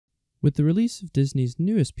With the release of Disney's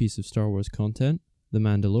newest piece of Star Wars content, The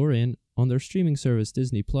Mandalorian, on their streaming service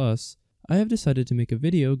Disney+, I have decided to make a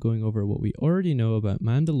video going over what we already know about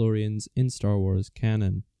Mandalorians in Star Wars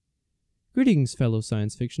canon. Greetings fellow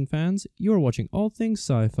science fiction fans, you are watching All Things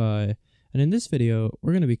Sci-Fi, and in this video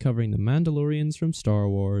we're going to be covering the Mandalorians from Star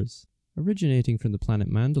Wars. Originating from the planet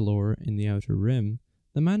Mandalore in the Outer Rim,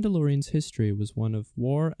 the Mandalorians' history was one of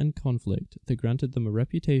war and conflict that granted them a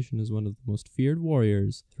reputation as one of the most feared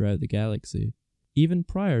warriors throughout the galaxy. Even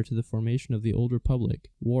prior to the formation of the Old Republic,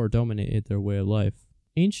 war dominated their way of life.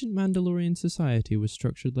 Ancient Mandalorian society was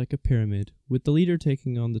structured like a pyramid, with the leader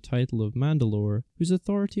taking on the title of Mandalore, whose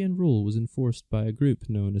authority and rule was enforced by a group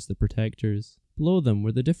known as the Protectors. Below them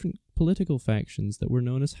were the different political factions that were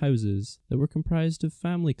known as houses, that were comprised of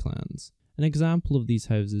family clans. An example of these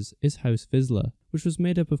houses is House Vizsla, which was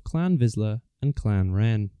made up of Clan Vizsla and Clan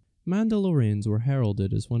Wren. Mandalorians were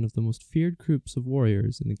heralded as one of the most feared groups of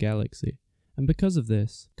warriors in the galaxy, and because of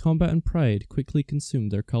this, combat and pride quickly consumed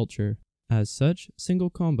their culture. As such, single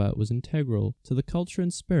combat was integral to the culture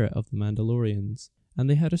and spirit of the Mandalorians, and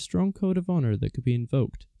they had a strong code of honor that could be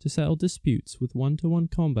invoked to settle disputes with one-to-one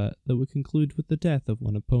combat that would conclude with the death of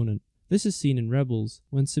one opponent. This is seen in Rebels,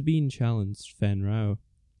 when Sabine challenged Fen Rao.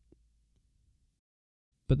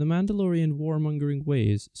 But the Mandalorian warmongering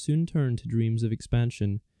ways soon turned to dreams of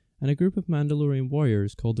expansion, and a group of Mandalorian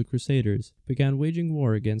warriors called the Crusaders began waging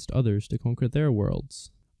war against others to conquer their worlds.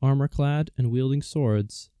 Armor-clad and wielding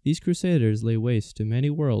swords, these Crusaders lay waste to many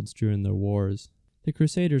worlds during their wars. The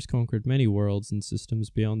Crusaders conquered many worlds and systems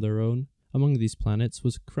beyond their own. Among these planets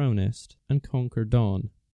was Crownest and Conquer Dawn.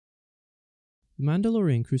 The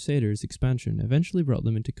Mandalorian Crusaders' expansion eventually brought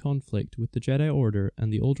them into conflict with the Jedi Order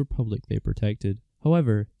and the Old Republic they protected.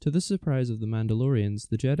 However, to the surprise of the Mandalorians,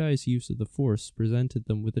 the Jedi's use of the Force presented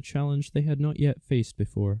them with a challenge they had not yet faced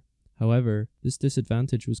before. However, this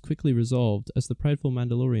disadvantage was quickly resolved as the prideful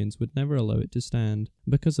Mandalorians would never allow it to stand.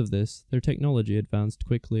 Because of this, their technology advanced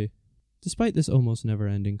quickly. Despite this almost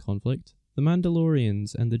never-ending conflict, the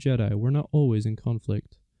Mandalorians and the Jedi were not always in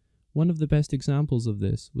conflict. One of the best examples of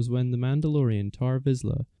this was when the Mandalorian Tar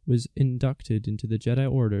Vizsla was inducted into the Jedi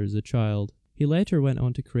Order as a child. He later went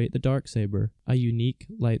on to create the Darksaber, a unique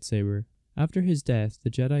lightsaber. After his death,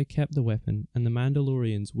 the Jedi kept the weapon and the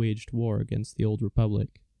Mandalorians waged war against the Old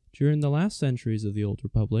Republic. During the last centuries of the Old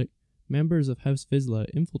Republic, members of House Vizsla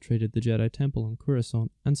infiltrated the Jedi Temple on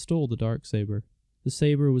Coruscant and stole the Darksaber. The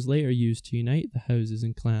saber was later used to unite the houses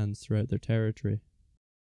and clans throughout their territory.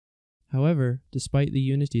 However, despite the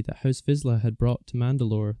unity that House Vizsla had brought to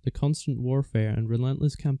Mandalore, the constant warfare and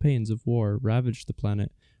relentless campaigns of war ravaged the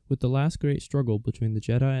planet, with the last great struggle between the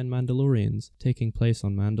Jedi and Mandalorians taking place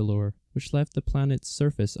on Mandalore, which left the planet's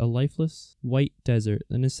surface a lifeless, white desert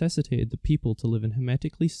that necessitated the people to live in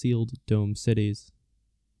hermetically sealed dome cities.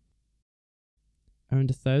 Around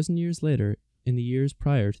 1,000 years later, in the years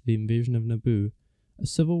prior to the invasion of Naboo, a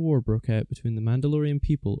civil war broke out between the Mandalorian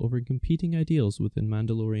people over competing ideals within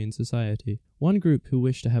Mandalorian society. One group who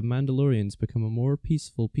wished to have Mandalorians become a more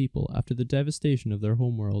peaceful people after the devastation of their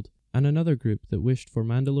homeworld, and another group that wished for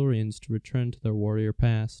Mandalorians to return to their warrior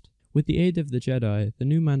past. With the aid of the Jedi, the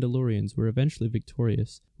new Mandalorians were eventually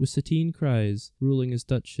victorious, with Satine Kryze ruling as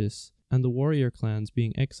Duchess, and the warrior clans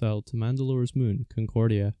being exiled to Mandalore's moon,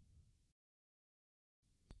 Concordia.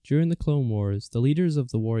 During the Clone Wars, the leaders of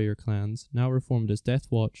the warrior clans, now reformed as Death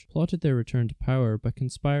Watch, plotted their return to power by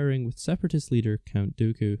conspiring with separatist leader Count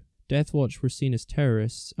Dooku. Death Watch were seen as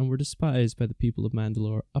terrorists and were despised by the people of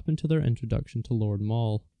Mandalore up until their introduction to Lord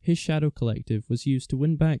Maul. His Shadow Collective was used to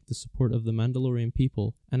win back the support of the Mandalorian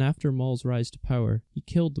people, and after Maul's rise to power, he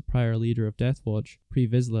killed the prior leader of Death Watch, Pre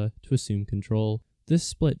Vizsla, to assume control. This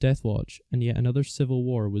split Death Watch, and yet another civil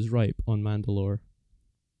war was ripe on Mandalore.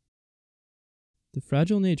 The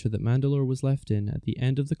fragile nature that Mandalore was left in at the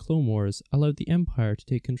end of the Clone Wars allowed the Empire to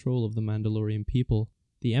take control of the Mandalorian people.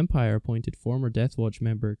 The Empire appointed former Death Watch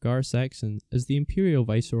member Gar Saxon as the Imperial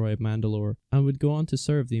Viceroy of Mandalore and would go on to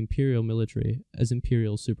serve the Imperial military as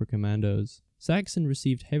Imperial Supercommandos. Saxon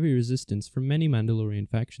received heavy resistance from many Mandalorian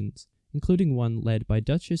factions, including one led by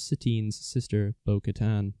Duchess Satine's sister,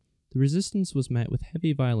 Bo-Katan. The resistance was met with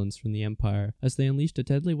heavy violence from the Empire as they unleashed a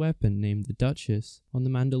deadly weapon named the Duchess on the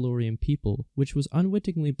Mandalorian people, which was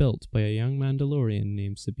unwittingly built by a young Mandalorian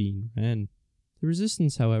named Sabine Wren. The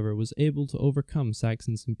resistance, however, was able to overcome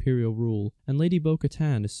Saxon's imperial rule, and Lady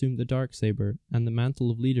Bo-Katan assumed the Darksaber and the mantle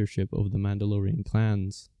of leadership over the Mandalorian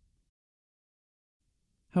clans.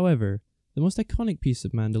 However, the most iconic piece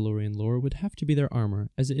of Mandalorian lore would have to be their armor,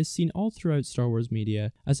 as it is seen all throughout Star Wars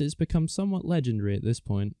media, as it has become somewhat legendary at this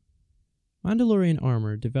point. Mandalorian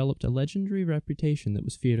armor developed a legendary reputation that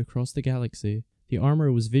was feared across the galaxy. The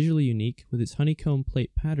armor was visually unique with its honeycomb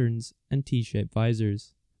plate patterns and T-shaped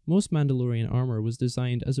visors. Most Mandalorian armor was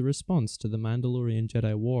designed as a response to the Mandalorian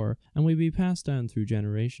Jedi War and would be passed down through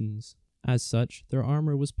generations. As such, their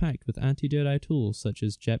armor was packed with anti-Jedi tools such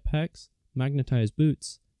as jetpacks, magnetized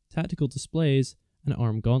boots, tactical displays, and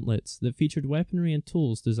armed gauntlets that featured weaponry and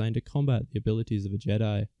tools designed to combat the abilities of a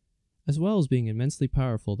Jedi. As well as being immensely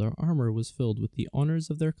powerful, their armor was filled with the honors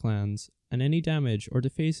of their clans, and any damage or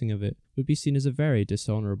defacing of it would be seen as a very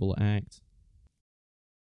dishonorable act.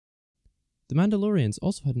 The Mandalorians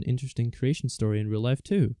also had an interesting creation story in real life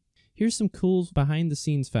too. Here's some cool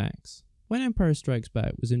behind-the-scenes facts. When Empire Strikes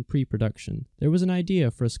Back was in pre-production, there was an idea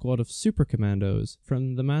for a squad of super commandos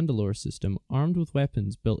from the Mandalore system armed with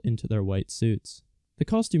weapons built into their white suits. The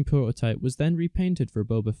costume prototype was then repainted for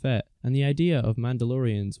Boba Fett, and the idea of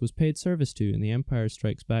Mandalorians was paid service to in the Empire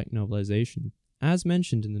Strikes Back novelization. As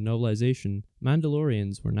mentioned in the novelization,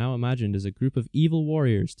 Mandalorians were now imagined as a group of evil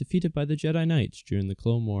warriors defeated by the Jedi Knights during the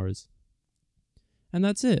Clone Wars. And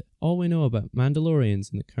that's it, all we know about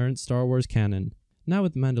Mandalorians in the current Star Wars canon. Now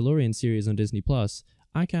with the Mandalorian series on Disney+,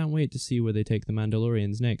 I can't wait to see where they take the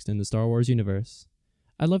Mandalorians next in the Star Wars universe.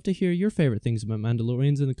 I'd love to hear your favorite things about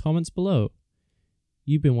Mandalorians in the comments below.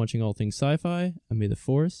 You've been watching All Things Sci-Fi, and may the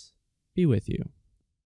Force be with you.